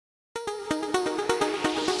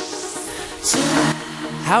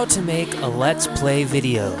How to make a Let's Play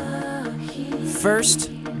video. First,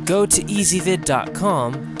 go to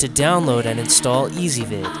ezvid.com to download and install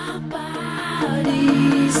ezvid.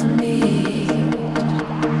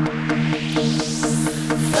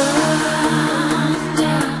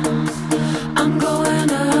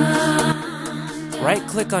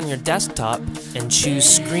 Right-click on your desktop and choose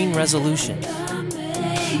Screen Resolution.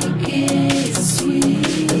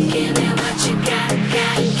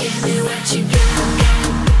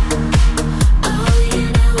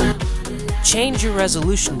 Change your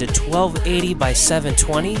resolution to 1280 by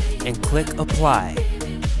 720 and click Apply.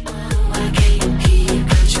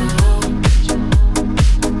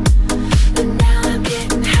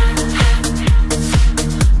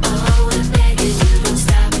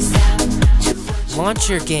 Launch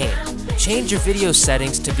your game. Change your video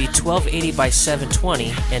settings to be 1280 by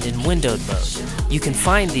 720 and in windowed mode. You can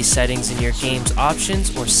find these settings in your game's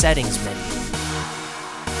options or settings menu.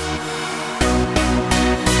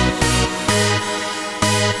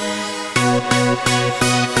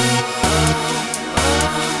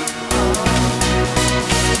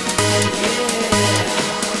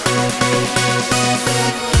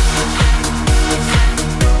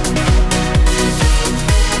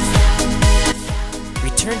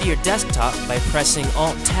 Return to your desktop by pressing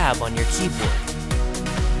Alt-Tab on your keyboard.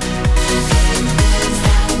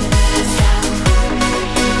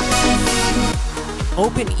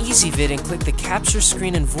 Open ezvid and click the Capture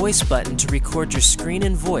Screen and Voice button to record your screen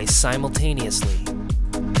and voice simultaneously.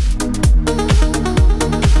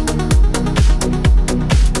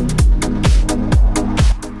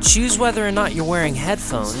 Choose whether or not you're wearing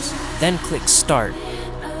headphones, then click Start.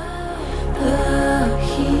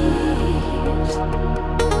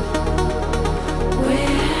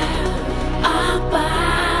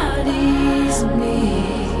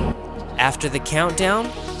 After the countdown,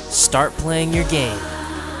 start playing your game.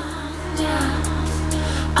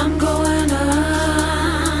 I'm going under.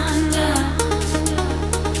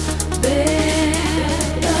 Better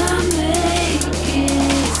make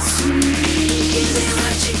it sweet. Give me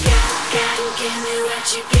what you got, give me what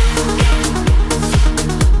you got.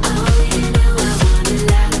 Oh, you know I wanna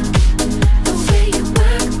love the way you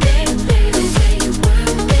work, baby, baby, the way you work,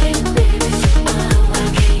 baby, baby. Oh, I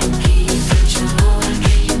can't keep control, I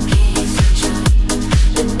can't keep control.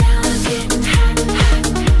 But now I'm getting hot, hot.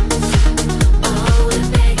 Oh, I'm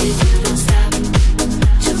begging you don't stop.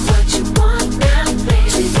 Do what you want now,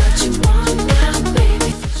 baby. Do what you want now,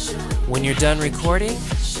 baby. When you're done recording,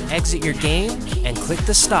 exit your game and click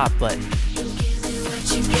the stop button.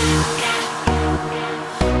 Oh,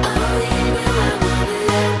 you know I wanna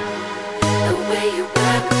love the way you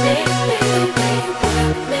work, baby.